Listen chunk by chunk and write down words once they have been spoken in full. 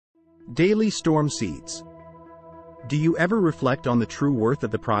Daily storm seeds. Do you ever reflect on the true worth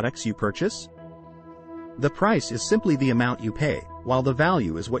of the products you purchase? The price is simply the amount you pay, while the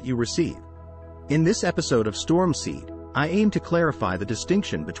value is what you receive. In this episode of Storm Seed, I aim to clarify the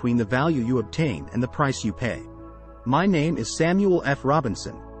distinction between the value you obtain and the price you pay. My name is Samuel F.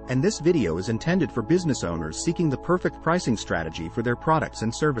 Robinson, and this video is intended for business owners seeking the perfect pricing strategy for their products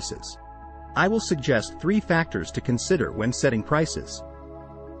and services. I will suggest 3 factors to consider when setting prices.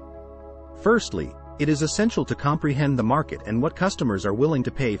 Firstly, it is essential to comprehend the market and what customers are willing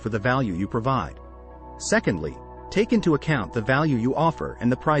to pay for the value you provide. Secondly, take into account the value you offer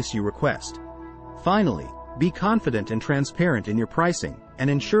and the price you request. Finally, be confident and transparent in your pricing,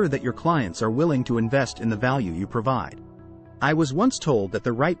 and ensure that your clients are willing to invest in the value you provide. I was once told that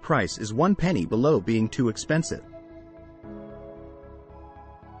the right price is 1 penny below being too expensive.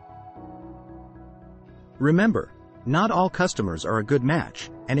 Remember, not all customers are a good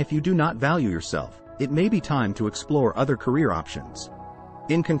match, and if you do not value yourself, it may be time to explore other career options.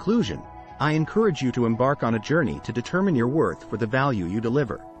 In conclusion, I encourage you to embark on a journey to determine your worth for the value you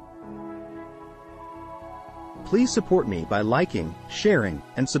deliver. Please support me by liking, sharing,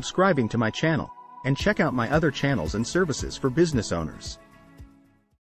 and subscribing to my channel, and check out my other channels and services for business owners.